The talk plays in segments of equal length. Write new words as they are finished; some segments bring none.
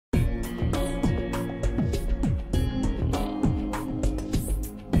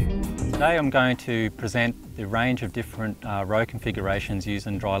Today I'm going to present the range of different row configurations used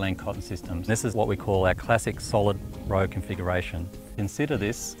in dryland cotton systems. This is what we call our classic solid row configuration. Consider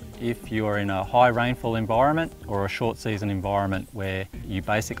this if you are in a high rainfall environment or a short season environment where you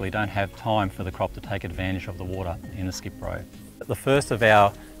basically don't have time for the crop to take advantage of the water in a skip row. The first of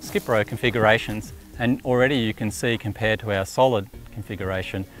our skip row configurations, and already you can see compared to our solid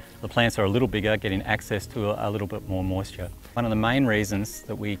configuration, the plants are a little bigger, getting access to a little bit more moisture. One of the main reasons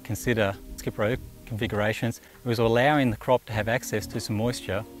that we consider skip row configurations is allowing the crop to have access to some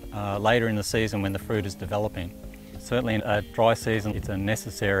moisture later in the season when the fruit is developing. Certainly in a dry season, it's a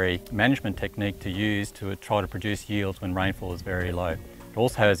necessary management technique to use to try to produce yields when rainfall is very low. It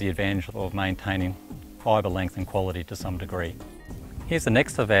also has the advantage of maintaining fibre length and quality to some degree. Here's the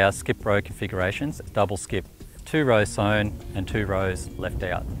next of our skip row configurations, double skip. 2 rows sown and 2 rows left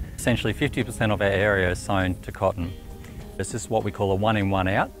out. Essentially 50% of our area is sown to cotton. This is what we call a 1 in 1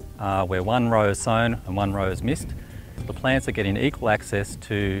 out, where 1 row is sown and 1 row is missed. The plants are getting equal access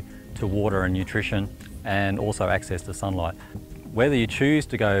to water and nutrition and also access to sunlight. Whether you choose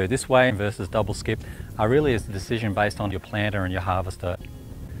to go this way versus double skip really is a decision based on your planter and your harvester.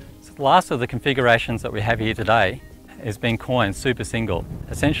 So the last of the configurations that we have here today is being coined super single,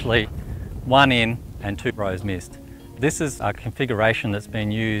 essentially 1 in and 2 rows missed. This is a configuration that's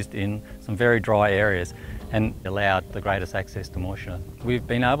been used in some very dry areas and allowed the greatest access to moisture. We've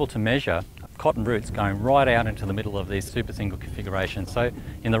been able to measure cotton roots going right out into the middle of these super single configurations. So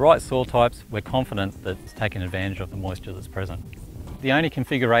in the right soil types, we're confident that it's taking advantage of the moisture that's present. The only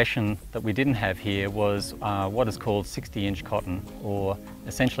configuration that we didn't have here was what is called 60-inch cotton, or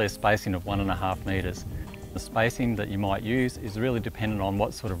essentially a spacing of 1.5 metres. The spacing that you might use is really dependent on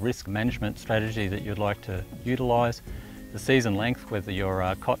what sort of risk management strategy that you'd like to utilise, the season length, whether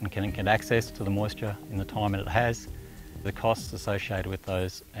your cotton can get access to the moisture in the time that it has, the costs associated with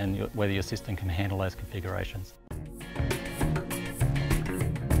those, and whether your system can handle those configurations.